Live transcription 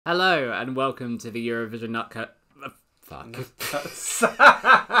Hello and welcome to the Eurovision Nutcase. Fuck.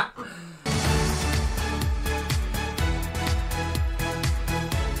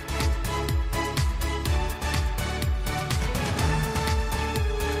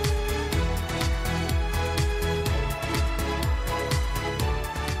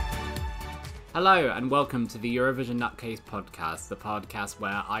 Hello and welcome to the Eurovision Nutcase podcast, the podcast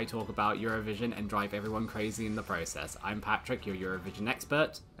where I talk about Eurovision and drive everyone crazy in the process. I'm Patrick, your Eurovision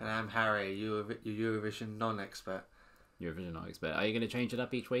expert. And I'm Harry, your Eurovision non-expert. Eurovision non-expert. Are you going to change it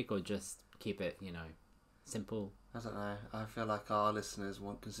up each week or just keep it, simple? I don't know. I feel like our listeners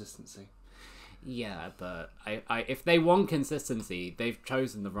want consistency. Yeah, but I if they want consistency, they've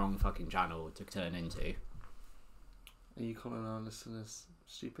chosen the wrong fucking channel to turn into. Are you calling our listeners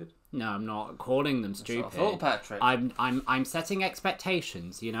stupid? No, I'm not calling them stupid. That's what I thought, Patrick. I'm setting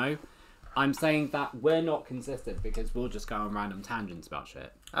expectations, I'm saying that we're not consistent because we'll just go on random tangents about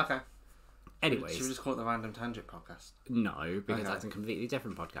shit. Okay. Anyways. Should we just call it the Random Tangent Podcast? No, because that's a completely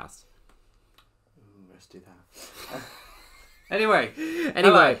different podcast. Let's do that. Anyway,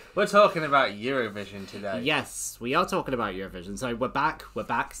 we're talking about Eurovision today. Yes, we are talking about Eurovision. So we're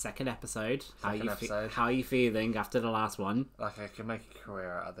back, second episode. How are you feeling after the last one? Like I can make a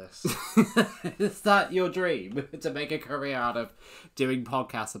career out of this. Is that your dream? To make a career out of doing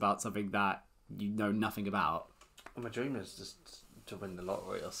podcasts about something that you know nothing about? My dream is just to win the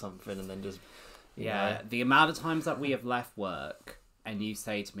lottery or something and then just... Yeah, the amount of times that we have left work and you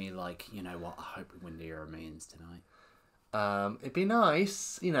say to me, like, you know what, I hope we win the Eurovision tonight. It'd be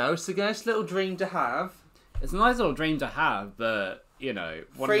nice, it's a nice little dream to have. It's a nice little dream to have, but,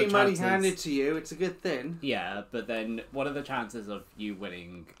 free money handed to you, it's a good thing. Yeah, but then what are the chances of you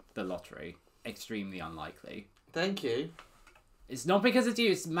winning the lottery? Extremely unlikely. Thank you. It's not because it's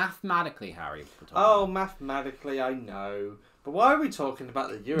you, it's mathematically, Harry. Oh, mathematically, I know. But why are we talking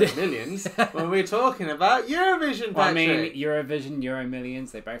about the Euro Millions when we're talking about Eurovision, Patrick? Well, I mean, Eurovision, Euro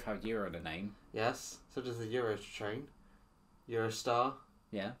Millions, they both have Euro in the name. Yes, so does the Euro train. Eurostar.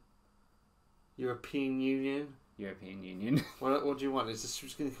 Yeah. European Union. European Union. What do you want? Is this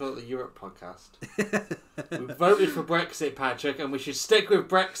just going to call it the Europe podcast? We voted for Brexit, Patrick, and we should stick with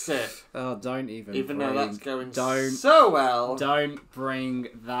Brexit. Oh, don't even. Even though that's going so well. Don't bring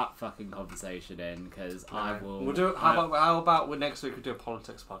that fucking conversation in, because I will. We'll do it. How about next week we do a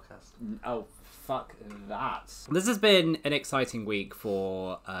politics podcast? Oh, fuck that. This has been an exciting week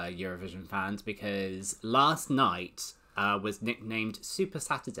for Eurovision fans because last night was nicknamed Super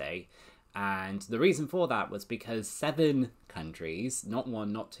Saturday. And the reason for that was because 7 countries, not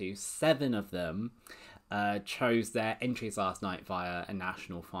 1, not 2, 7 of them chose their entries last night via a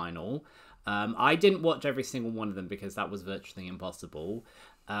national final. I didn't watch every single one of them because that was virtually impossible.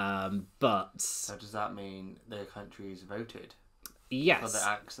 But... So does that mean their countries voted? Yes. For the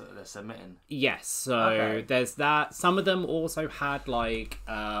acts that they're submitting? Yes, so there's that. Some of them also had like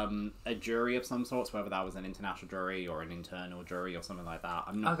a jury of some sorts, whether that was an international jury or an internal jury or something like that.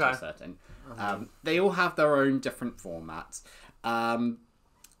 I'm not too certain. They all have their own different formats. And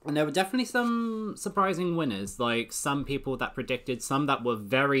there were definitely some surprising winners, like some people that predicted, some that were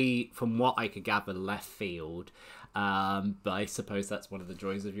very, from what I could gather, left field. But I suppose that's one of the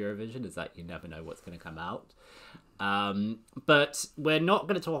joys of Eurovision, is that you never know what's going to come out. But we're not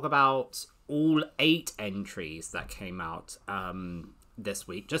going to talk about all 8 entries that came out this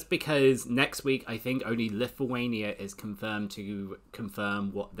week, just because next week I think only Lithuania is confirmed to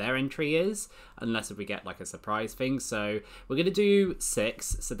confirm what their entry is, unless if we get like a surprise thing. So we're going to do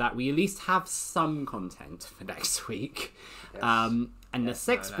 6 so that we at least have some content for next week. Yes. And the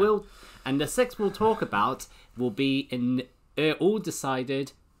 6th we'll talk about will be all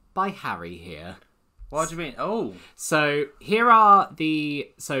decided by Harry here. What do you mean? Oh. So here are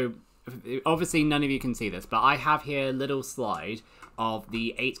so obviously none of you can see this, but I have here a little slide of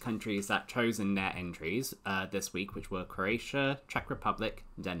the 8 countries that chosen their entries this week, which were Croatia, Czech Republic,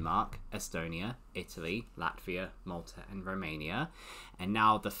 Denmark, Estonia, Italy, Latvia, Malta, and Romania. And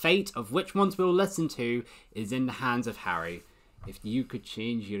now the fate of which ones we'll listen to is in the hands of Harry. If you could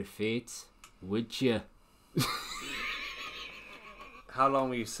change your fate, would you? How long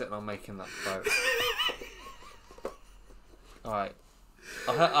were you sitting on making that vote? Alright.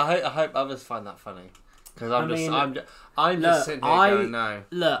 I hope others find that funny. Because I'm just sitting here going, no.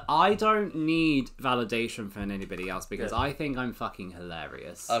 Look, I don't need validation from anybody else because I think I'm fucking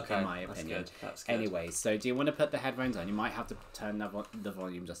hilarious, in my opinion. That's good. Anyway, so do you want to put the headphones on? You might have to turn the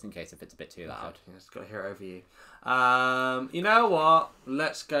volume just in case if it's a bit too loud. Yeah, it's got to hear over you. You know what?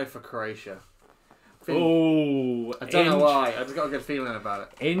 Let's go for Croatia. Oh, I don't know why. I just got a good feeling about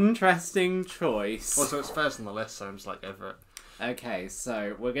it. Interesting choice. Also, it's first on the list, so I'm just like over it. Okay,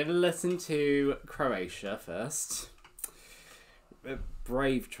 so we're going to listen to Croatia first. A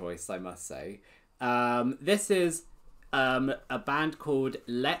brave choice, I must say. This is a band called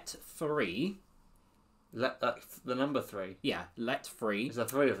Let Free. The number 3? Yeah, Let Free. Is there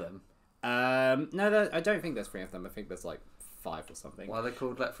 3 of them? No, I don't think there's 3 of them. I think there's like 5 or something. Why are they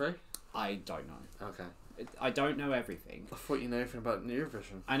called Let Free? I don't know. Okay. I don't know everything. I thought you knew everything about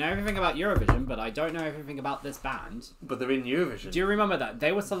Eurovision. I know everything about Eurovision, but I don't know everything about this band. But they're in Eurovision. Do you remember that?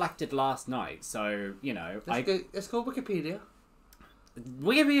 They were selected last night, so, you know... It's called Wikipedia.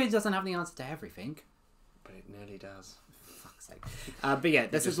 Wikipedia doesn't have the answer to everything. But it nearly does. For fuck's sake. But yeah,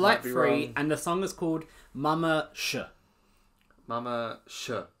 this is Let Free, and the song is called Mama Sh. Mama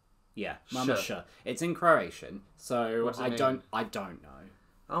Sh. Yeah, Mama Sh. It's in Croatian, so I don't know.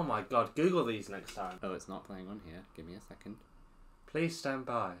 Oh my god, Google these next time. Oh, it's not playing on here. Give me a second. Please stand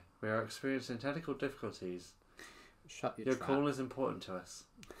by. We are experiencing technical difficulties. Shut your trap. call is important to us.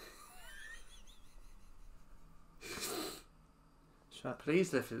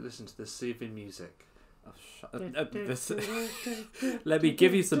 Please listen to the soothing music. Oh, let me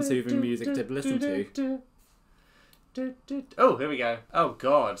give you some soothing music to listen to. Oh, here we go. Oh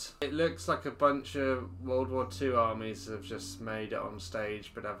god. It looks like a bunch of World War II armies have just made it on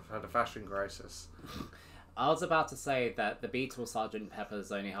stage but have had a fashion crisis. I was about to say that the Beatles Sgt.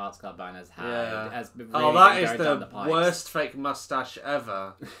 Pepper's Lonely Hearts Club Band has been really that is the worst fake mustache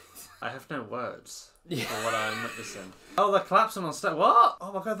ever. I have no words for what I'm witnessing. Oh, they're collapsing on stage. What?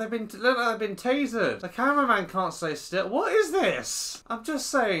 Oh my god, they've been tasered. The cameraman can't stay still. What is this? I'm just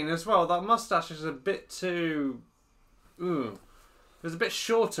saying as well, that mustache is a bit too... Ooh. If it was a bit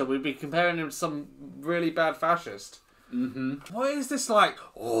shorter, we'd be comparing him to some really bad fascist. Mm-hmm. What is this like,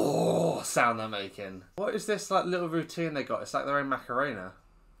 oh, sound they're making? What is this like little routine they got? It's like their own Macarena.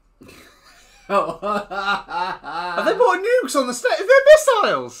 Oh. Have they bought nukes on the stage? They're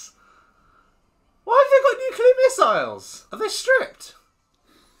missiles! Why have they got nuclear missiles? Are they stripped?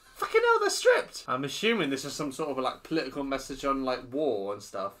 Fucking hell, they're stripped! I'm assuming this is some sort of like political message on like war and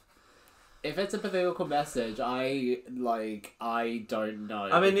stuff. If it's a political message, I don't know.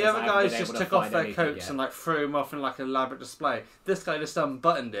 I mean, the other guys just took off their coats and like threw them off in like an elaborate display. This guy just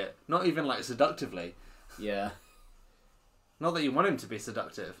unbuttoned it, not even like seductively. Yeah. Not that you want him to be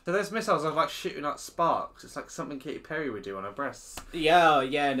seductive. So those missiles are like shooting out sparks. It's like something Katy Perry would do on her breasts.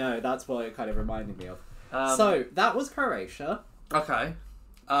 Yeah, no, that's what it kind of reminded me of. So, that was Croatia. Okay.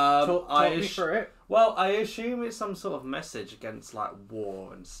 Talk me through it. Well, I assume it's some sort of message against like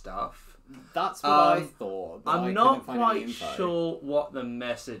war and stuff. That's what I thought. I'm not quite sure what the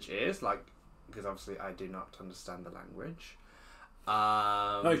message is, like, because obviously I do not understand the language.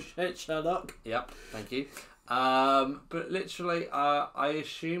 Oh shit, Sherlock. Yep, thank you. But literally, I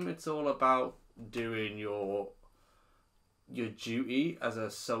assume it's all about doing your duty as a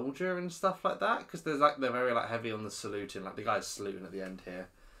soldier and stuff like that, because they're very like heavy on the saluting, like the guy's saluting at the end here,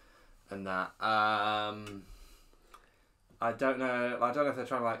 and that. I don't know if they're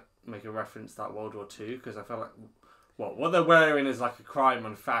trying to like make a reference to that World War II, because I feel like what they're wearing is like a crime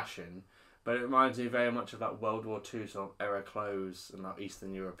on fashion, but it reminds me very much of that World War II sort of era clothes and like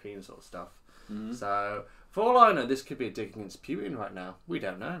Eastern European sort of stuff. Mm-hmm. So for all I know, this could be a dig against Putin right now. We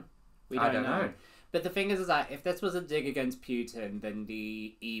don't know. I don't know. But the thing is that if this was a dig against Putin, then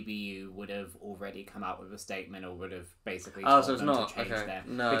the EBU would have already come out with a statement, or would have basically told them to change their...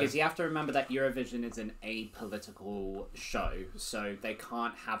 No. Because you have to remember that Eurovision is an apolitical show, so they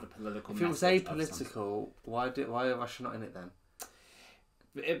can't have a political message. If it was apolitical, why are Russia not in it then?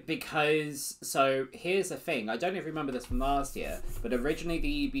 Because, so here's the thing, I don't know if you remember this from last year, but originally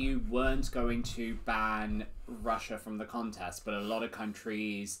the EBU weren't going to ban Russia from the contest, but a lot of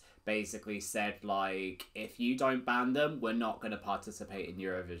countries basically said, like, if you don't ban them, we're not going to participate in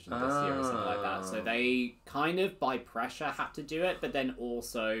Eurovision this year or something like that. So they kind of, by pressure, had to do it, but then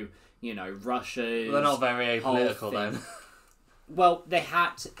also, you know, Russia's... They're not very apolitical then. Well, they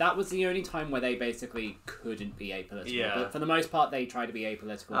had to, that was the only time where they basically couldn't be apolitical. Yeah. But for the most part, they try to be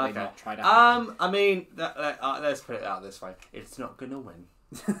apolitical. Okay. They not try to. I mean, let's put it out this way: it's not gonna win.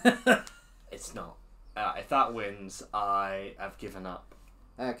 It's not. If that wins, I have given up.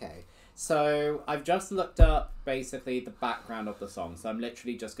 Okay, so I've just looked up basically the background of the song. So I'm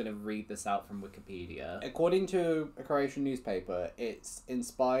literally just going to read this out from Wikipedia. According to a Croatian newspaper, it's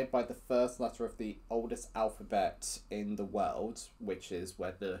inspired by the first letter of the oldest alphabet in the world, which is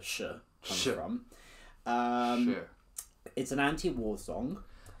where the sh comes from. Sure. It's an anti-war song.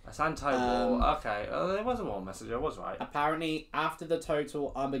 It's anti-war. Okay, there was a war message. I was right. Apparently, after the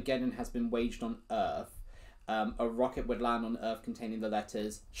total Armageddon has been waged on Earth, a rocket would land on Earth containing the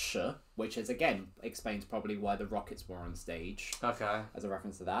letters sh, which is again explains probably why the rockets were on stage. Okay. As a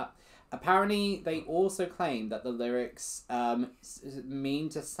reference to that. Apparently, they also claim that the lyrics mean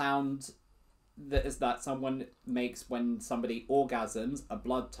to sound that someone makes when somebody orgasms, a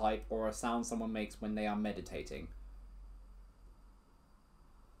blood type, or a sound someone makes when they are meditating.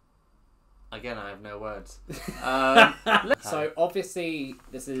 Again, I have no words. So obviously,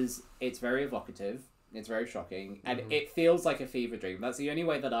 it's very evocative. It's very shocking, and it feels like a fever dream. That's the only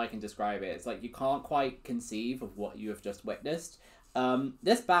way that I can describe it. It's like you can't quite conceive of what you have just witnessed.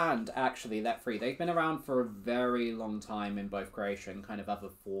 This band, actually, Let Free, they've been around for a very long time in both Croatia and kind of other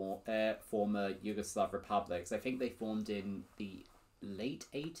former Yugoslav republics. I think they formed in the late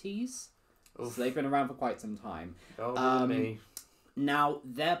 80s. Oof. So they've been around for quite some time. Me. Now,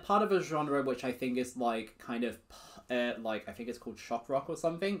 they're part of a genre which I think is like kind of I think it's called shock rock or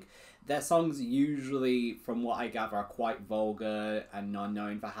something. Their songs usually, from what I gather, are quite vulgar and are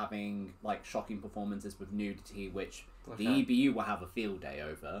known for having like shocking performances with nudity, which the EBU will have a field day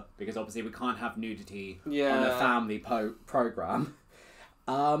over, because obviously we can't have nudity on a family program.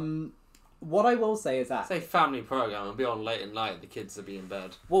 What I will say is that... Say family program and be on late at night, the kids will be in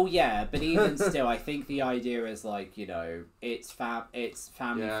bed. Well, yeah, but even still, I think the idea is like, you know, it's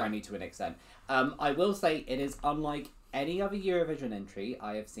family friendly to an extent. I will say it is unlike any other Eurovision entry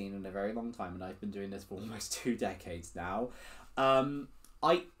I have seen in a very long time, and I've been doing this for almost 2 decades now.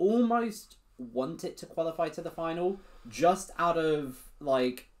 I almost want it to qualify to the final, just out of,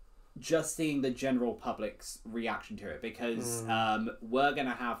 like, just seeing the general public's reaction to it, because we're going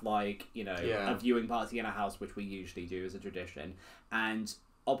to have, like, you know, a viewing party in a house, which we usually do as a tradition, and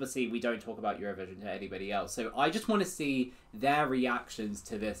obviously we don't talk about Eurovision to anybody else, so I just want to see their reactions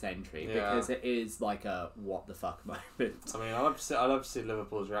to this entry, because it is like a what the fuck moment. I mean, I love to see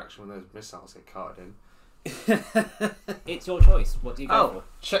Liverpool's reaction when those missiles get carted in. It's your choice. What do you go for?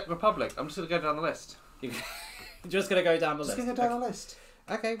 Czech Republic. I'm just going to go down the list. You're just going to go down the list? Just going to go down the list.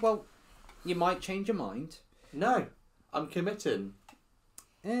 Okay, well, you might change your mind. No, I'm committing.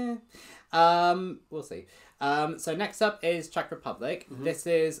 We'll see. So next up is Czech Republic. This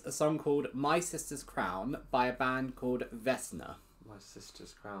is a song called My Sister's Crown by a band called Vesna. My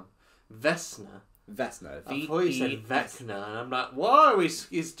Sister's Crown. Vesna? Vesna. I thought you said Vecna, and I'm like, whoa,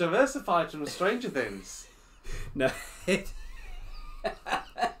 he's diversified from Stranger Things. No. I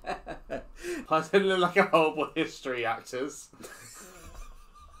didn't look like a horrible history actors.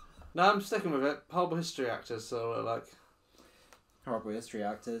 No, I'm sticking with it. Horrible history actors, so like... Horrible history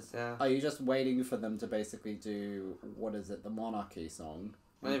actors? Yeah. Are you just waiting for them to basically do, what is it, the Monarchy song?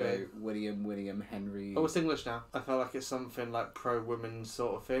 Maybe. Go, William Henry... Oh, it's English now. I feel like it's something like pro-women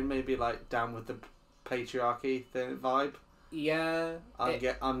sort of thing. Maybe like down with the patriarchy thing, vibe. Yeah.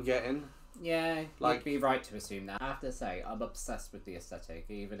 I'm getting... Yeah, like, you'd be right to assume that. I have to say, I'm obsessed with the aesthetic,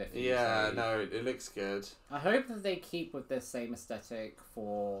 even if no, it looks good. I hope that they keep with this same aesthetic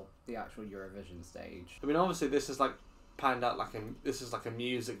for the actual Eurovision stage. I mean, obviously this is like panned out like a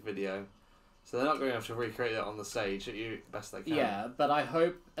music video, so they're not going to have to recreate it on the stage at best they can. Yeah, but I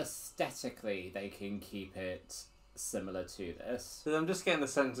hope aesthetically they can keep it similar to this. So I'm just getting the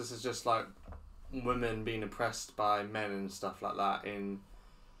sense this is just like women being oppressed by men and stuff like that in...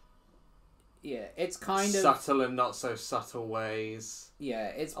 Yeah, it's kind of... subtle and not so subtle ways. Yeah,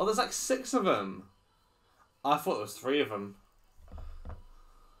 it's... Oh, there's like 6 of them. I thought there was 3 of them.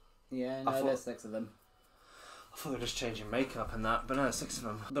 Yeah, no, there's 6 of them. I thought they were just changing makeup and that, but no, 6 of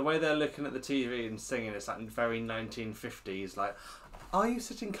them. The way they're looking at the TV and singing, it's like very 1950s, like, are you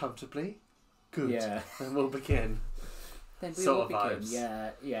sitting comfortably? Good. Yeah. Then we'll begin. Then we sort will of begin.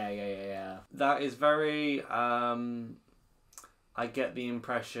 vibes. Yeah. That is very... I get the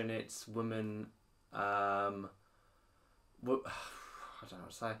impression it's women... I don't know what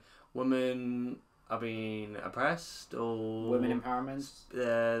to say. Women are being oppressed, or... Women empowerment?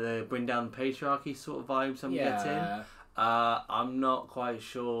 They bring down patriarchy sort of vibes I'm getting. I'm not quite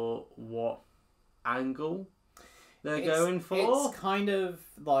sure what angle they're going for. It's kind of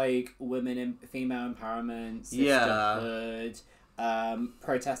like female empowerment, sisterhood...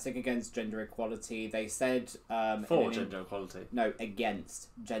 protesting against gender equality. They said... for gender equality? No, against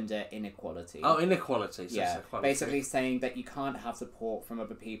gender inequality. Oh, inequality. So yeah, basically saying that you can't have support from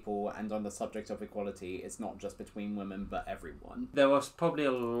other people, and on the subject of equality, it's not just between women, but everyone. There was probably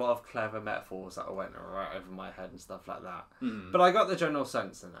a lot of clever metaphors that went right over my head and stuff like that. But I got the general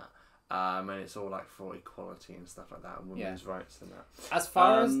sense in that. And it's all like for equality and stuff like that, and women's rights and that. As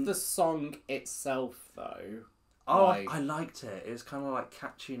far as the song itself, though... Oh, I liked it. It was kind of like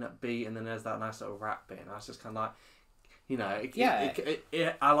catchy and upbeat, and then there's that nice little rap bit, and I was just kind of like, You know,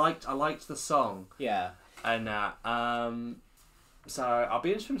 I liked the song. Yeah. And so I'll be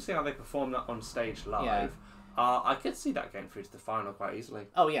interested to see how they perform that on stage live. Yeah. I could see that getting through to the final quite easily.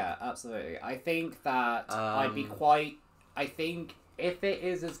 Oh yeah, absolutely. I think that I think if it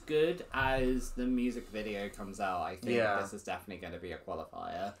is as good as the music video comes out, I think this is definitely going to be a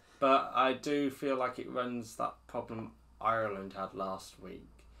qualifier. But I do feel like it runs that problem Ireland had last week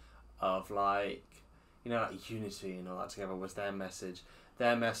of like, you know, like unity and all that together was their message.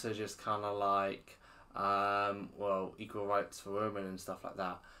 Their message is kind of like, well, equal rights for women and stuff like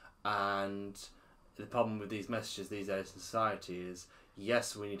that. And the problem with these messages these days in society is,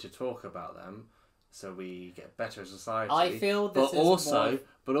 yes, we need to talk about them so we get better as a society. I feel but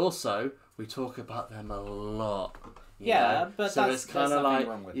also we talk about them a lot. Yeah, know? But so that's kind of like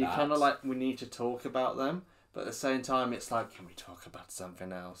wrong with you that. kind of like we need to talk about them, but at the same time it's like, can we talk about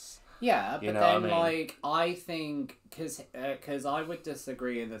something else? Yeah, but you know then what I mean? like I think because I would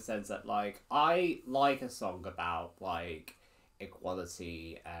disagree in the sense that like I like a song about like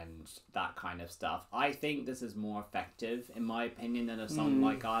equality and that kind of stuff. I think this is more effective in my opinion than a song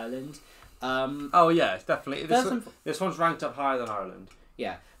like Ireland. Oh yeah, definitely. This one's ranked up higher than Ireland.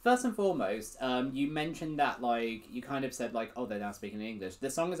 Yeah. First and foremost, you mentioned that like you kind of said like, oh, they're now speaking English.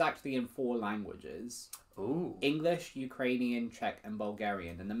 The song is actually in 4 languages. Ooh. English, Ukrainian, Czech, and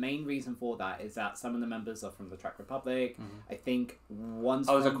Bulgarian. And the main reason for that is that some of the members are from the Czech Republic. I think one's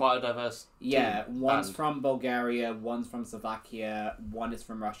is it quite a diverse one's band? from Bulgaria, one's from Slovakia, one is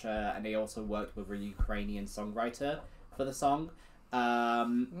from Russia, and they also worked with a Ukrainian songwriter for the song.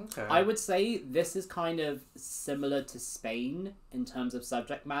 Okay. I would say this is kind of similar to Spain in terms of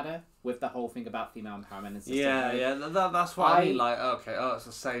subject matter, with the whole thing about female empowerment and sisterhood. Yeah. That's what I mean. Like, okay, it's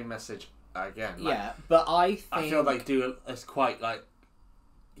the same message again. Like, yeah, but I feel like it's quite like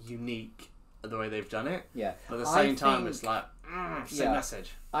unique the way they've done it. Yeah, but at the same time, it's like same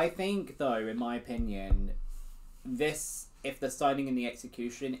message. I think, though, in my opinion, if the styling and the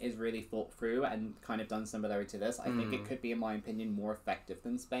execution is really thought through and kind of done similarly to this, I think it could be, in my opinion, more effective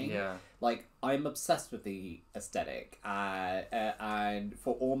than Spain. Yeah. Like, I'm obsessed with the aesthetic, and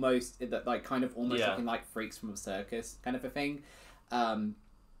for almost looking like freaks from a circus kind of a thing.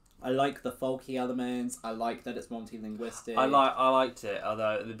 I like the folky elements. I like that it's multilinguistic. I liked it,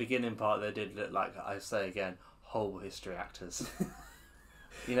 although at the beginning part they did look like, I say again, whole history actors.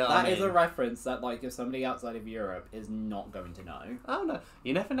 You know what I mean? That is a reference that, like, if somebody outside of Europe is not going to know. Oh no,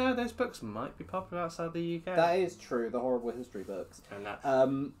 you never know. Those books might be popular outside the UK. That is true. The horrible history books. And that...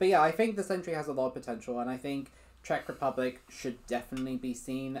 But yeah, I think this entry has a lot of potential, and I think Czech Republic should definitely be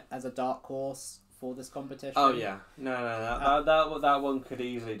seen as a dark horse for this competition. Oh yeah, no, that one could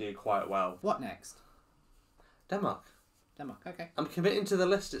easily do quite well. What next? Denmark. Okay. I'm committing to the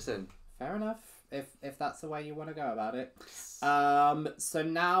list it's in. Fair enough. If that's the way you want to go about it. So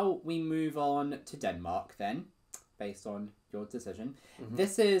now we move on to Denmark then, based on your decision.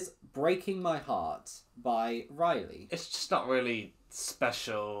 This is Breaking My Heart by Riley. It's just not really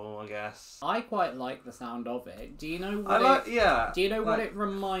special, I guess. I quite like the sound of it. Do you know what Do you know what it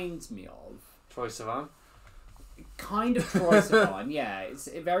reminds me of? Troye Sivan? Kind of Troye Sivan, yeah. It's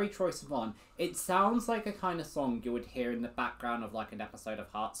very Troye Sivan. It sounds like a kind of song you would hear in the background of like an episode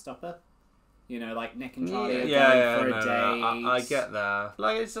of Heartstopper. You know, like Nick and Charlie are going for a date. I get that.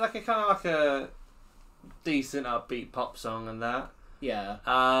 Like, it's like a kind of like a decent upbeat pop song and that. Yeah.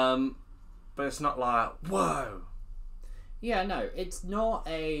 But it's not like, whoa. Yeah, no, it's not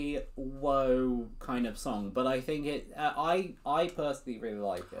a whoa kind of song, but I think it. I personally really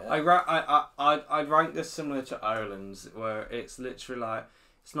like it. I'd rank this similar to Ireland's, where it's literally like,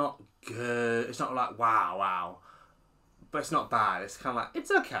 it's not good. It's not like wow, but it's not bad. It's kind of like,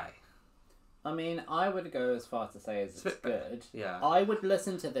 it's okay. I mean, I would go as far to say as it's good. Yeah. I would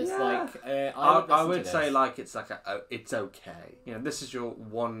listen to this I would say like it's like it's okay. You know, this is your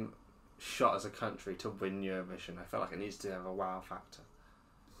one shot as a country to win Eurovision. I feel like it needs to have a wow factor.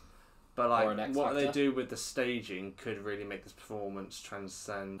 But like what they do with the staging could really make this performance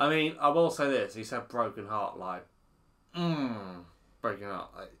transcend. I mean, I will say this: he said "broken heart" like, broken heart.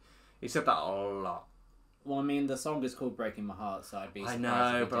 Like, he said that a lot. Well, I mean, the song is called "Breaking My Heart," so I'd be surprised.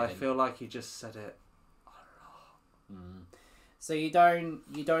 I know, if but I feel like he just said it a lot. So you don't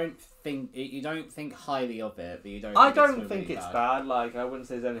think highly of it, but you don't. I don't think it's bad. Like, I wouldn't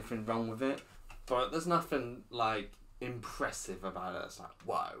say there's anything wrong with it, but there's nothing like impressive about it. It's like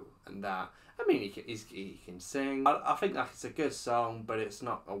whoa and that. I mean, he can sing. I think like it's a good song, but it's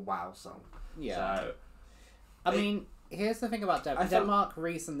not a wow song. Yeah. So, I mean, here's the thing about Denmark. Denmark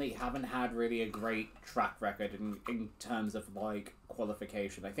recently haven't had really a great track record in terms of like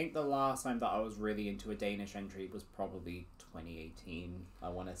qualification. I think the last time that I was really into a Danish entry was probably 2018. I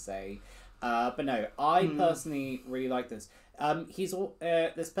want to say, but no, I personally really like this.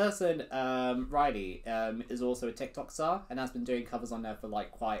 This person, Riley, is also a TikTok star and has been doing covers on there for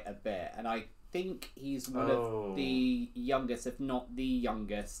like quite a bit, and I think he's one of the youngest, if not the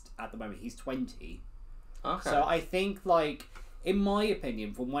youngest at the moment. He's 20. Okay. So I think, like, in my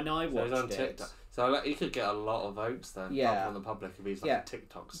opinion, from when I watched it, so like, he could get a lot of votes then, from the public if he's like a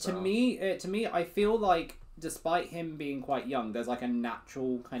TikTok star. To me, I feel like despite him being quite young, there's like a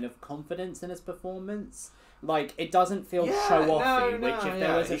natural kind of confidence in his performance. Like, it doesn't feel show-offy, which if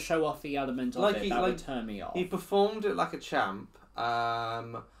there was a show-offy element of it, that would turn me off. He performed it like a champ.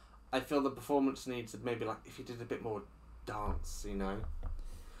 I feel the performance needs maybe, like, if he did a bit more dance, you know?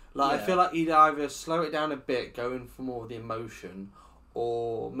 Like, I feel like he'd either slow it down a bit, going for more of the emotion,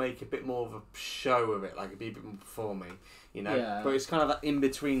 or make a bit more of a show of it, like, be a bit more performing, you know? Yeah. But it's kind of that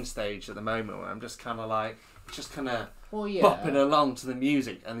in-between stage at the moment where I'm just kind of like, bopping along to the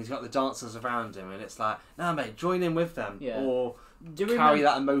music, and he's got the dancers around him, and it's like, nah, mate, join in with them, or carry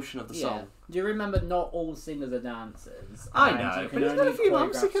that emotion of the song. Do you remember not all singers are dancers? I know, but he's got a few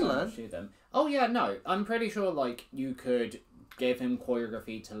months he can learn. Oh yeah, no, I'm pretty sure like you could give him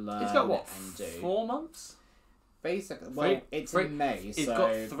choreography to learn. He's got what, and do 4 months? Basically, well, it's in May, he's so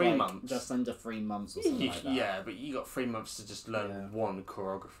got 3 months, just under 3 months or something like that. Yeah, but you got 3 months to just learn one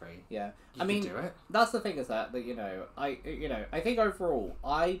choreography. Yeah, I mean, do it. That's the thing is that I think overall,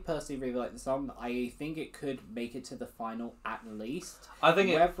 I personally really like the song. I think it could make it to the final at least. I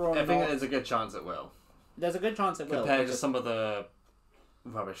think there's a good chance it will. There's a good chance it will compared to some of the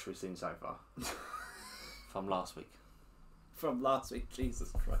rubbish we've seen so far from last week. From last week,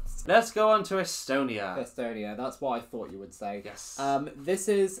 Jesus Christ. Let's go on to Estonia. Estonia, that's what I thought you would say. Yes. This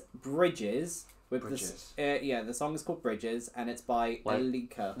is Bridges. Bridges. The song is called Bridges, and it's by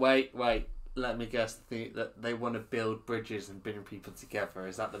Alika. Wait. Let me guess that they want to build bridges and bring people together.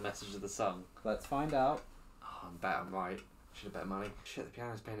 Is that the message of the song? Let's find out. Oh, I bet I'm right. Should have bet money. Shit, the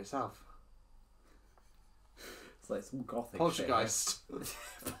piano's playing itself. It's like some gothic Poltergeist. Shit.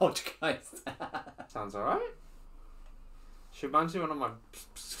 Poltergeist. Sounds alright. She reminds me of one of my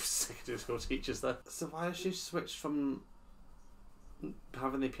secondary school teachers though. So why has she switched from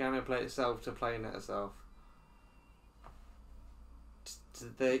having the piano play itself to playing it herself?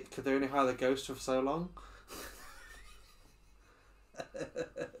 Could they only hire the ghost for so long?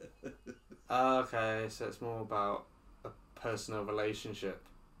 Okay, so it's more about a personal relationship.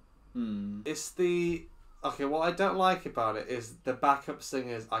 It's what I don't like about it is the backup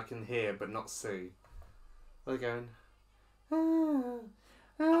singers I can hear but not see. They're going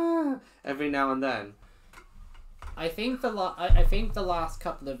every now and then. I think the last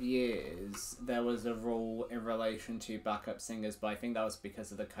couple of years there was a rule in relation to backup singers, but I think that was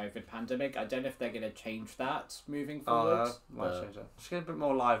because of the COVID pandemic. I don't know if they're going to change that moving forward. Might change it. Just get a bit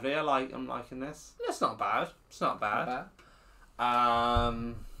more lively. I'm liking this. It's not bad.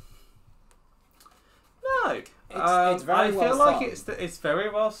 No. It's very well sung. It's very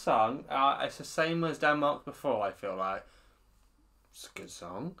well sung. It's the same as Denmark before. I feel like it's a good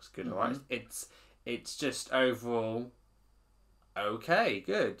song. It's good, alright. It's just overall okay,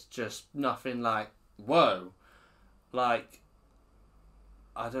 good. Just nothing like whoa. Like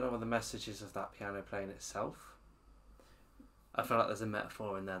I don't know what the message is of that piano playing itself. I feel like there's a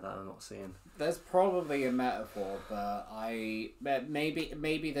metaphor in there that I'm not seeing. There's probably a metaphor, but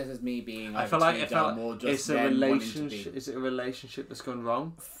maybe this is me being. I feel like it's a relationship. Is it a relationship that's gone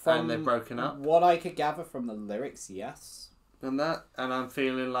wrong and they've broken up? What I could gather from the lyrics, yes. And I'm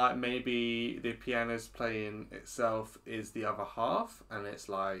feeling like maybe the piano's playing itself is the other half, and it's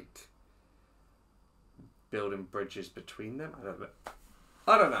like building bridges between them.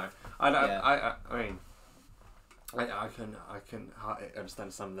 I don't know. I mean. I can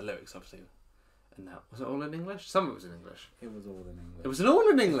understand some of the lyrics, obviously. And that was it all in English? Some of it was in English. It was all in English. It was all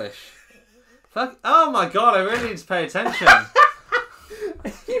in English. Fuck! Oh my god! I really need to pay attention.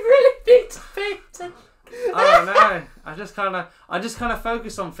 You really need to pay attention. I don't know. I just kind of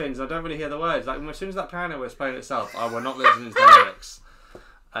focus on things. I don't really hear the words. Like as soon as that piano was playing itself, I will not listen to the lyrics.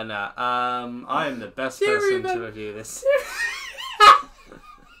 And I am the best person to review this.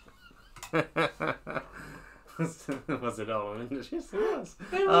 Was it all in English? Yes, it was.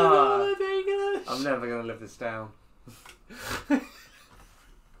 I'm never going to live this down.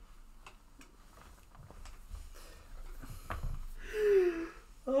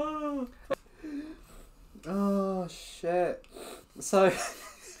 Oh shit. So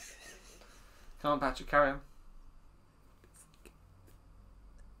come on, Patrick, carry on.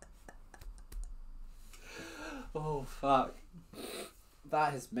 Fuck.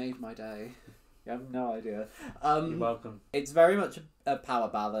 That has made my day. You have no idea. You're welcome. It's very much a power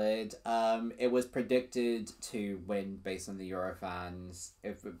ballad. It was predicted to win based on the Eurofans,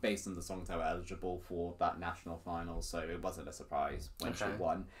 based on the songs that were eligible for that national final, so it wasn't a surprise when she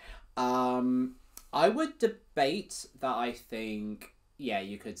won. I would debate that. I think, yeah,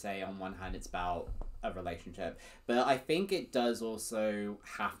 you could say on one hand it's about a relationship, but I think it does also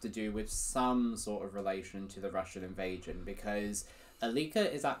have to do with some sort of relation to the Russian invasion, because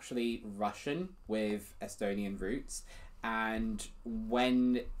Alika is actually Russian with Estonian roots, and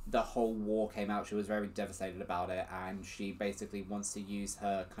when the whole war came out, she was very devastated about it, and she basically wants to use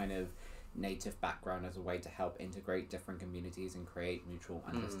her kind of native background as a way to help integrate different communities and create mutual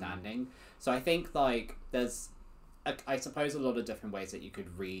understanding. So I think, like, there's I suppose a lot of different ways that you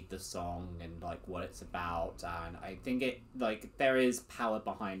could read the song and like what it's about, and I think it, like, there is power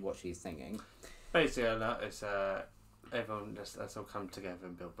behind what she's singing. Basically, it's everyone let's all come together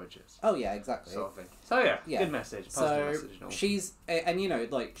and build bridges. Oh yeah, exactly. Sort of thing. So yeah, good message, positive message. And all. She's, and you know,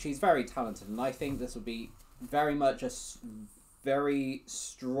 like, she's very talented, and I think this would be very much a very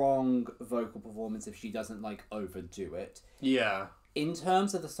strong vocal performance if she doesn't like overdo it. Yeah. In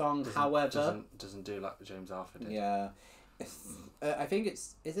terms of the song, however, doesn't do like James Arthur did. Yeah. I think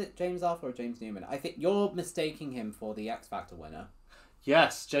is it James Arthur or James Newman? I think you're mistaking him for the X Factor winner.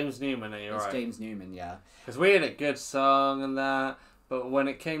 Yes, James Newman. You're right. It's James Newman, yeah. Because we had a good song and that, but when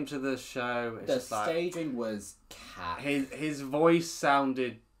it came to the show, it's the just staging was cat. His voice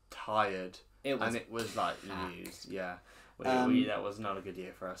sounded tired. It was like used. Yeah, that was not a good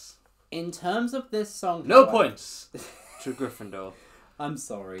year for us. In terms of this song, no points to Gryffindor. I'm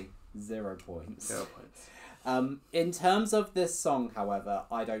sorry, 0 points. 0 points. In terms of this song, however,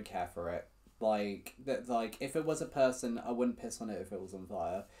 I don't care for it. Like if it was a person, I wouldn't piss on it if it was on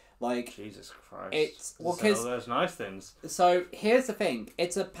fire. Like, Jesus Christ. It's all those nice things. So here's the thing: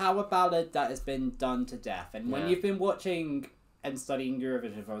 it's a power ballad that has been done to death, and when you've been watching and studying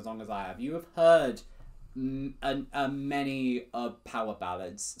Eurovision for as long as I have, you have heard many power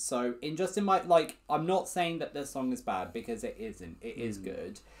ballads. So in my, like, I'm not saying that this song is bad, because it isn't. It is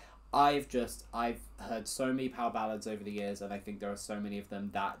good. I've heard so many power ballads over the years, and I think there are so many of them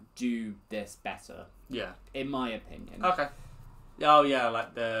that do this better. Yeah. In my opinion. Okay. Oh yeah,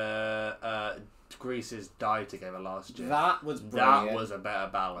 like the Greece's Died Together last year. That was brilliant. That was a better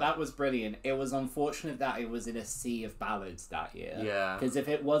ballad. That was brilliant. It was unfortunate that it was in a sea of ballads that year. Yeah. Because if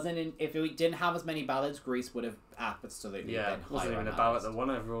it didn't have as many ballads, Greece would have absolutely been higher. It wasn't even a ballad that won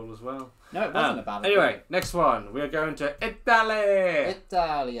overall as well. No, it wasn't a ballad. Anyway, next one. We are going to Italy.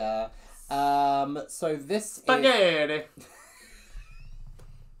 Italia. So this Spaghetti.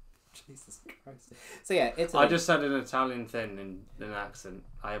 Jesus Christ. So yeah, Italy. I just said an Italian thing in an accent.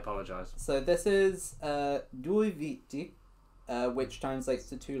 I apologise. So this is Due Viti, which translates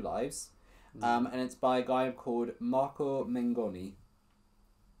to Two Lives. And it's by a guy called Marco Mengoni.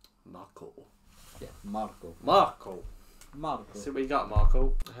 Marco. Yeah, Marco. See what you got,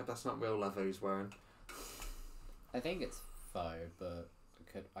 Marco. I hope that's not real leather he's wearing. I think it's faux, but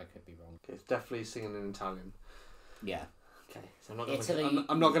I could be wrong. Okay, it's definitely singing in Italian. Yeah. Okay, so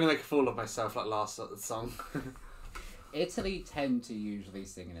I'm not going to make a fool of myself like last song. Italy tend to usually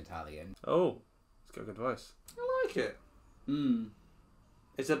sing in Italian. Oh, it's got a good voice. I like it.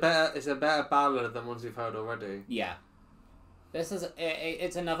 It's a better ballad than ones we've heard already. Yeah. This is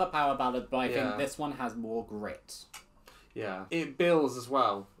it's another power ballad, but I think this one has more grit. Yeah, it builds as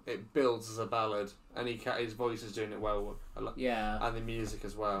well. It builds as a ballad, and his voice is doing it well. Yeah, and the music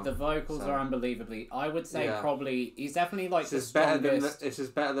as well. The vocals are unbelievably. I would say probably he's definitely like the strongest. This is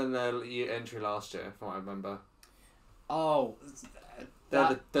better than the entry last year, from what I remember. Oh,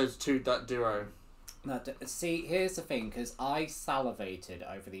 those two, that duo. See, here's the thing, because I salivated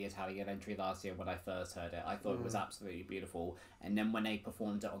over the Italian entry last year when I first heard it. I thought it was absolutely beautiful, and then when they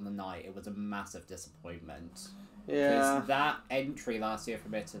performed it on the night, it was a massive disappointment. Yeah. Because that entry last year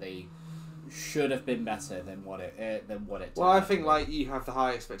from Italy should have been better than what it Well, I think like you have the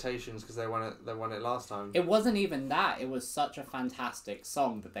high expectations because they won it last time. It wasn't even that. It was such a fantastic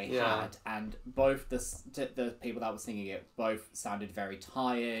song that they had, and both the people that were singing it both sounded very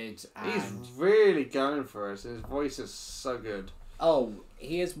tired. And he's really going for it. His voice is so good. Oh,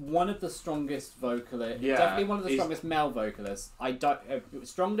 he is one of the strongest vocalists. Yeah, definitely one of the strongest male vocalists. I don't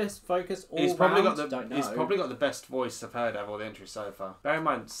strongest focus all he's probably round, got the He's probably got the best voice I've heard of all the entries so far. Bear in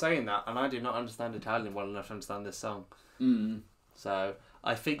mind, saying that, and I do not understand Italian well enough to understand this song. So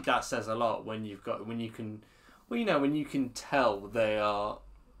I think that says a lot when you can tell they are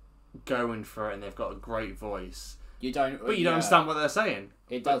going for it and they've got a great voice. You don't. But you don't understand what they're saying.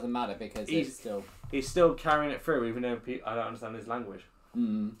 It doesn't matter because he's still carrying it through, even though I don't understand his language.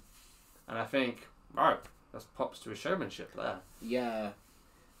 Mm. And I think, right, that's props to his showmanship there. Yeah.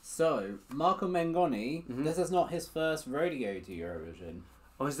 So, Marco Mengoni, this is not his first rodeo to Eurovision.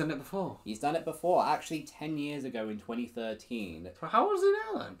 Oh, he's done it before? He's done it before, actually 10 years ago in 2013. So how old is he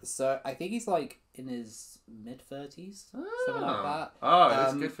now then? So, I think he's like in his mid-30s, something like that. Oh,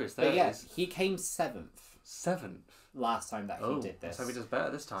 that's good for his 30s. But yeah, he came 7th. 7th? Last time that he did this. So he does better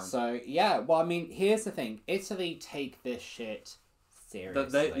this time. So, yeah, well, I mean, here's the thing. Italy take this shit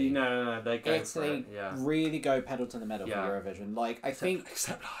seriously. No, they go Italy for it. Yeah. really go pedal to the metal for Eurovision. Like, I think...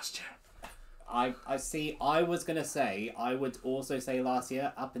 Except last year. I see. I was gonna say I would also say last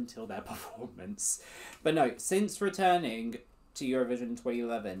year up until their performance, but no. Since returning to Eurovision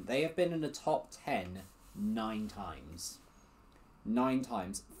 2011, they have been in the top 10 9 times. 9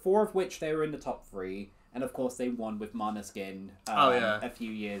 times, 4 of which they were in the top 3, and of course they won with Måneskin a few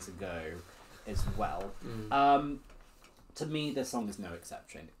years ago as well. To me, this song is no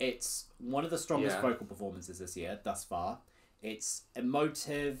exception. It's one of the strongest vocal performances this year thus far. It's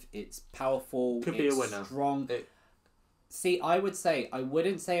emotive, it's powerful, Could be a winner. Strong. See, I wouldn't say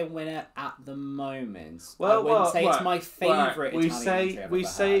a winner at the moment. Well, I wouldn't say it's my favourite Italian entry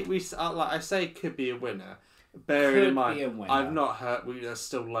I say could be a winner. Bearing in mind, I've not heard. There's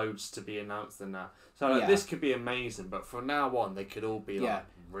still loads to be announced in that. So this could be amazing, but from now on, they could all be like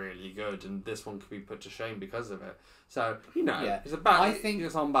really good, and this one could be put to shame because of it. So it's about. I think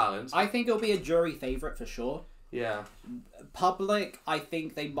it's on balance. I think it'll be a jury favourite for sure. Yeah. Public, I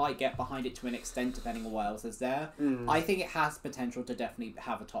think they might get behind it to an extent depending on what else is there. I think it has potential to definitely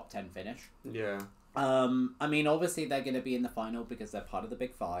have a top 10 finish. Yeah. I mean, obviously they're going to be in the final because they're part of the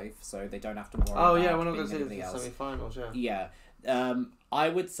Big Five, so they don't have to worry about we're not going to see anything the else. semi-finals, yeah. Yeah. I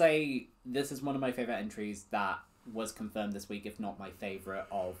would say this is one of my favourite entries that was confirmed this week, if not my favourite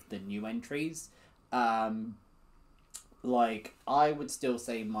of the new entries. Like, I would still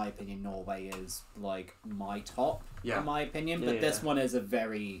say, in my opinion, Norway is, like, my top, in my opinion. But this one is a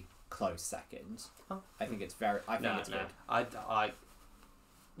very close second. I think it's very... I think it's good. I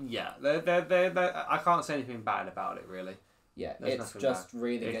can't say anything bad about it, really. Yeah, it's just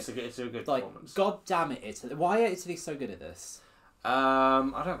really good. It's a good like, performance. God damn it, Italy. Why are Italy so good at this?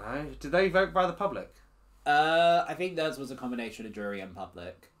 I don't know. Did they vote by the public? I think theirs was a combination of jury and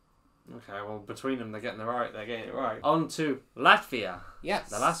public. Okay, well, between them, they're getting it right. On to Latvia. Yes.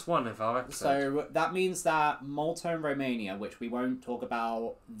 The last one of our episode. So that means that Malta and Romania, which we won't talk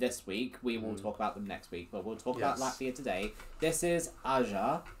about this week, we will talk about them next week, but we'll talk about Latvia today. This is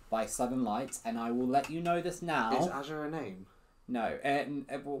Aja by Southern Lights, and I will let you know this now. Is Aja a name? No.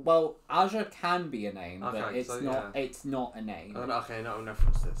 Well, Aja can be a name, but it's not a name. Okay, not in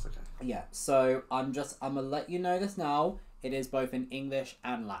reference to this, okay. Yeah, so I'm going to let you know this now. It is both in English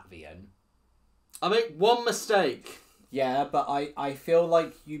and Latvian. I make one mistake. Yeah, but I feel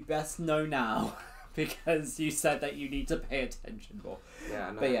like you best know now because you said that you need to pay attention more. Yeah,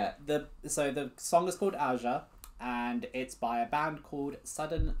 I know. But yeah, the song is called Aja, and it's by a band called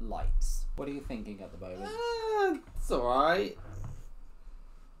Southern Lights. What are you thinking at the moment? It's alright.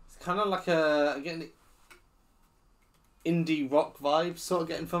 It's kind of like getting indie rock vibes sort of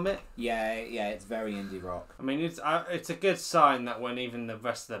getting from it. Yeah, it's very indie rock. I mean, it's a good sign that when even the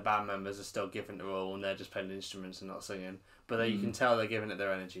rest of the band members are still giving it all and they're just playing instruments and not singing, but you can tell they're giving it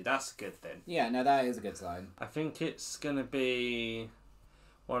their energy. That's a good thing. Yeah, no, that is a good sign. I think it's going to be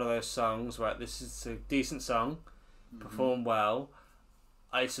one of those songs where this is a decent song, perform well.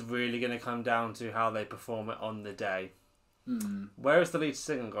 It's really going to come down to how they perform it on the day. Where has the lead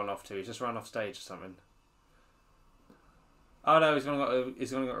singer gone off to? He's just run off stage or something. Oh no, he's gonna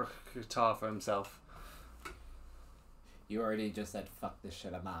get a guitar for himself. You already just said, fuck this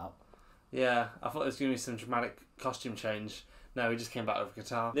shit, I'm out. Yeah, I thought there was going to be some dramatic costume change. No, he just came back with a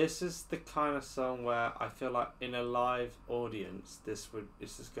guitar. This is the kind of song where I feel like in a live audience, this will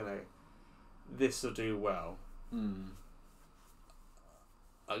do well.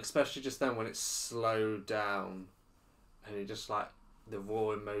 Especially just then when it's slowed down and you just like the raw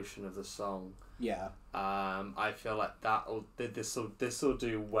emotion of the song. Yeah. I feel like this will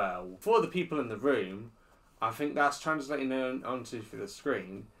do well for the people in the room. I think that's translating onto the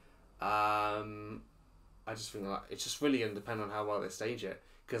screen. I just think like it's just really going to depend on how well they stage it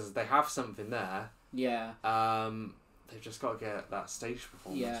because they have something there. Yeah. They've just got to get that stage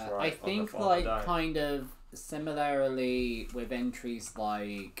performance right. I think like kind of similarly with entries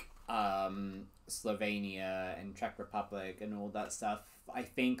like Slovenia and Czech Republic and all that stuff. I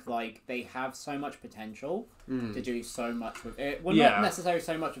think like they have so much potential to do so much with it. Well, Yeah. not necessarily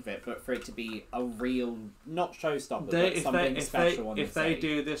so much of it, but for it to be a real, not showstopper, but something special on the If they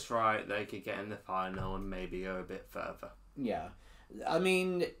do this right, they could get in the final and maybe go a bit further. Yeah. I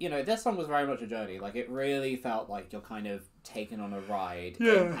mean, you know, this song was very much a journey. Like, it really felt like you're kind of taken on a ride.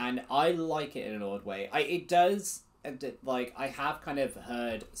 Yeah. And I like it in an odd way. It does, like, I have kind of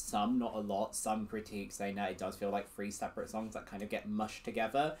heard some, not a lot, some critiques saying that it does feel like three separate songs that kind of get mushed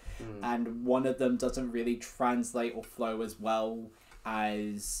together. And one of them doesn't really translate or flow as well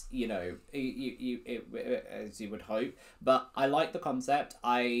as, you know, as you would hope. But I like the concept.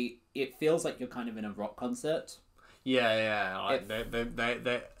 It feels like you're kind of in a rock concert. Yeah. Like they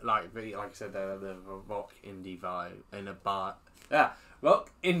like I said, they're a rock indie vibe in a bar. Yeah, rock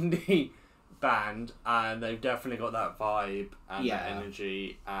indie band, and they've definitely got that vibe and that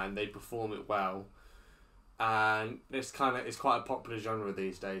energy, and they perform it well. And it's quite a popular genre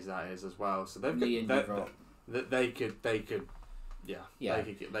these days. That is as well. So they've they could get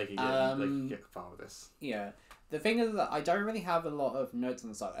far with this. Yeah. The thing is that I don't really have a lot of notes on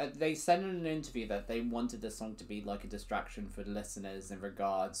the song. They said in an interview that they wanted this song to be like a distraction for the listeners in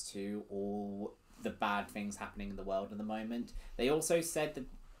regards to all the bad things happening in the world at the moment. They also said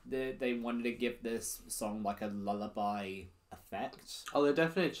that they wanted to give this song like a lullaby effect. Oh, they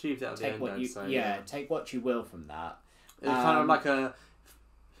definitely achieved that at the end. Take what you will from that. It's kind of like a,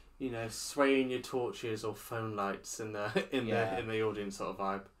 you know, swaying your torches or phone lights in the audience sort of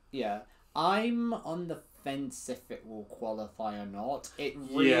vibe. Yeah, I'm on the fence if it will qualify or not. It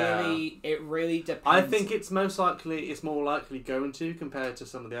really depends. I think it's more likely going to compared to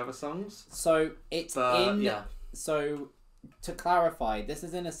some of the other songs. So So to clarify, this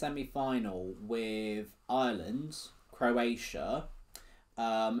is in a semi-final with Ireland, Croatia,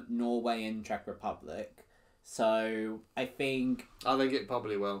 Norway, and Czech Republic. So I think it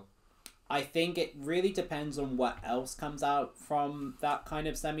probably will. I think it really depends on what else comes out from that kind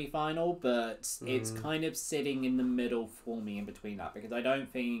of semi-final, but it's kind of sitting in the middle for me in between that, because I don't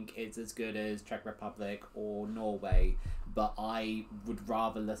think it's as good as Czech Republic or Norway, but I would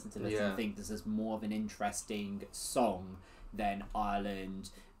rather listen to this and think this is more of an interesting song than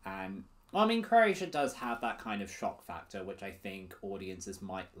Ireland. And I mean, Croatia does have that kind of shock factor, which I think audiences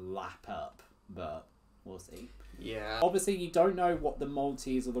might lap up, but we'll see. Yeah. Obviously, you don't know what the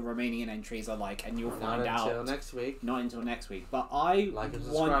Maltese or the Romanian entries are like, and you'll find out. Not until next week. Not until next week. But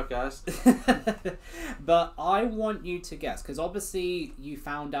subscribe, guys. But I want you to guess, because obviously you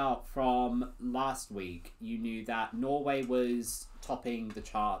found out from last week, you knew that Norway was topping the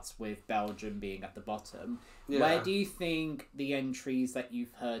charts with Belgium being at the bottom. Yeah. Where do you think the entries that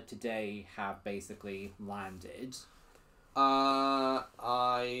you've heard today have basically landed? I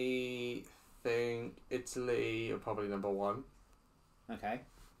think Italy are probably number one. Okay.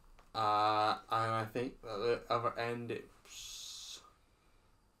 And I think at the other end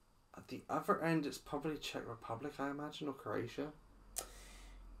it's probably Czech Republic, I imagine, or Croatia.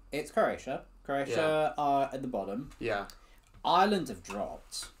 It's Croatia. Croatia are at the bottom. Yeah. Ireland have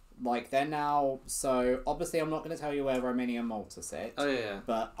dropped. Like, they're now... So, obviously, I'm not going to tell you where Romania and Malta sit. Oh, yeah.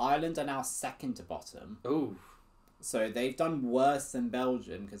 But Ireland are now second to bottom. Ooh. So they've done worse than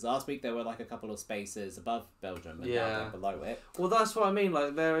Belgium, because last week they were like a couple of spaces above Belgium and now they're below it. Well, that's what I mean.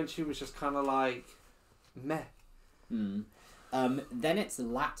 Like, their entry was just kind of like meh. Then it's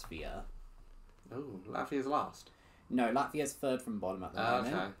Latvia. Oh, Latvia's last. No, Latvia's third from bottom at the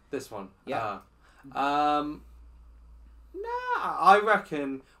moment. Okay, this one. Yeah. I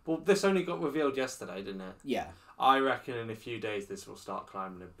reckon. Well, this only got revealed yesterday, didn't it? Yeah. I reckon in a few days this will start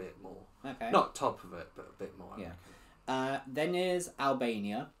climbing a bit more. Okay. Not top of it, but a bit more. Then is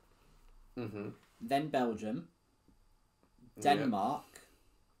Albania. Then Belgium. Denmark.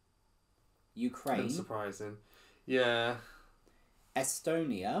 Ukraine. Unsurprising. Yeah.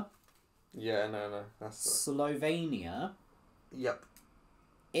 Estonia. Yeah, no. That's Slovenia. Yep.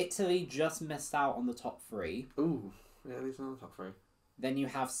 Italy just missed out on the top three. Ooh. Yeah, these are the top three. Then you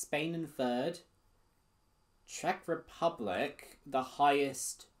have Spain in third. Czech Republic, the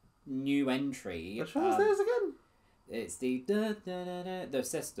highest new entry. Which one was theirs again? It's the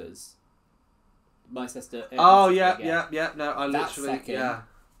sisters. My sister. No, I That's literally second,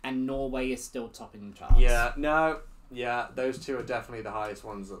 and Norway is still topping the charts. Yeah, those two are definitely the highest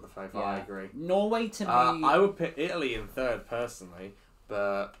ones at the FIFA. I agree. Norway to me. I would put Italy in third personally,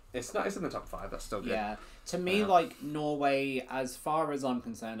 but it's not. It's in the top 5. That's still good. Yeah, to me, like Norway, as far as I'm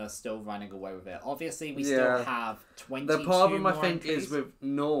concerned, are still running away with it. Obviously, we still have 22. The problem I think entries. is with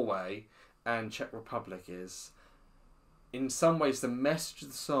Norway and Czech Republic is, in some ways, the message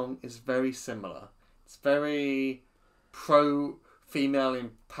of the song is very similar. It's very female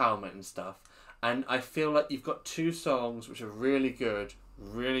empowerment and stuff. And I feel like you've got 2 songs which are really good,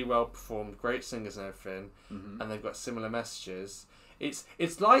 really well performed, great singers and everything, and they've got similar messages. It's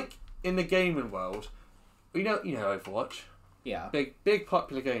like in the gaming world, you know Overwatch. Yeah. Big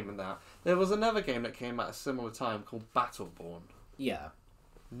popular game in that. There was another game that came out at a similar time called Battleborn. Yeah.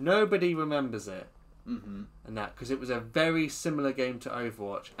 Nobody remembers it. And that, because it was a very similar game to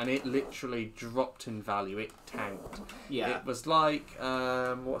Overwatch, and it literally dropped in value. It tanked. Yeah. It was like,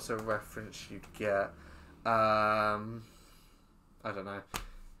 what's a reference you'd get? I don't know.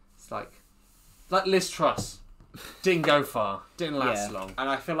 It's like Liz Truss. Didn't go far. Didn't last long. And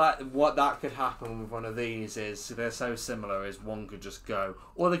I feel like what that could happen with one of these is they're so similar is one could just go,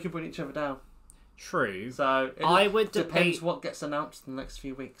 or they could bring each other down. True. So it depends what gets announced in the next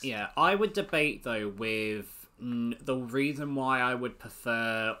few weeks. Yeah, I would debate though with the reason why I would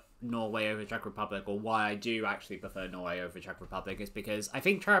prefer Norway over Czech Republic, or why I do actually prefer Norway over Czech Republic, is because I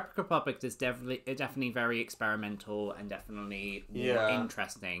think Czech Republic is definitely very experimental and definitely more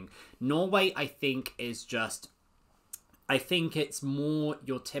interesting. Norway, I think, is just, I think it's more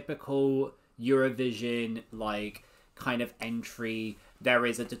your typical Eurovision like kind of entry. There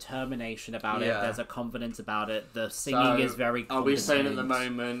is a determination about it. There's a confidence about it. The singing is very confident. Are we saying at the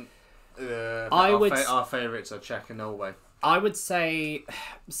moment our favourites are Czech and Norway? I would say,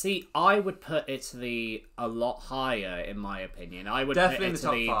 I would put Italy a lot higher in my opinion. I would definitely put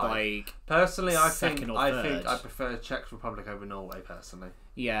Italy in the top 5. Like personally, I second think or third. I prefer Czech Republic over Norway personally.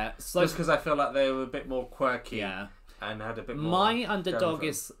 Yeah, so just because I feel like they were a bit more quirky. Yeah. And had a bit more. My underdog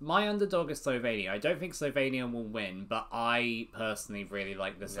is Slovenia. I don't think Slovenia will win, but I personally really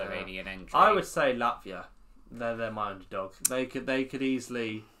like the Slovenian entry. I would say Latvia. They're my underdog. They could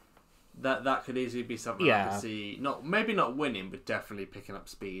easily. That could easily be something I could see. Maybe not winning, but definitely picking up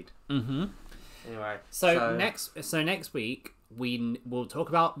speed. Anyway, so next week we'll talk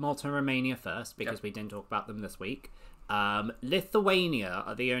about Malta and Romania first, because we didn't talk about them this week. Lithuania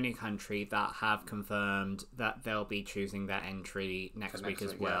are the only country that have confirmed that they'll be choosing their entry next week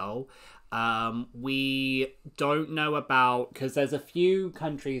as well. We don't know about, because there's a few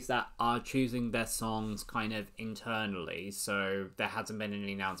countries that are choosing their songs kind of internally, so there hasn't been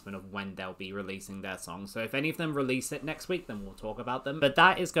any announcement of when they'll be releasing their songs. So if any of them release it next week, then we'll talk about them. But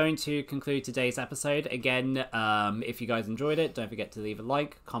that is going to conclude today's episode. Again, if you guys enjoyed it, don't forget to leave a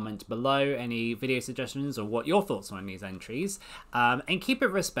like, comment below any video suggestions or what your thoughts are on these entries, and keep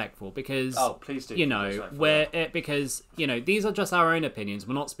it respectful, because please do, because these are just our own opinions.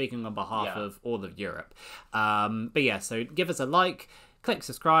 We're not speaking on behalf of all of Europe. But yeah, so give us a like, click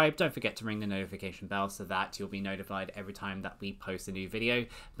subscribe, don't forget to ring the notification bell so that you'll be notified every time that we post a new video.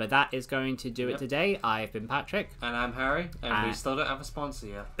 But that is going to do it today. I've been Patrick. And I'm Harry, and we still don't have a sponsor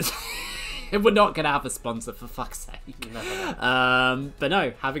yet. We're not going to have a sponsor, for fuck's sake. But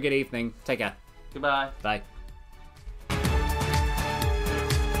no, have a good evening. Take care. Goodbye. Bye.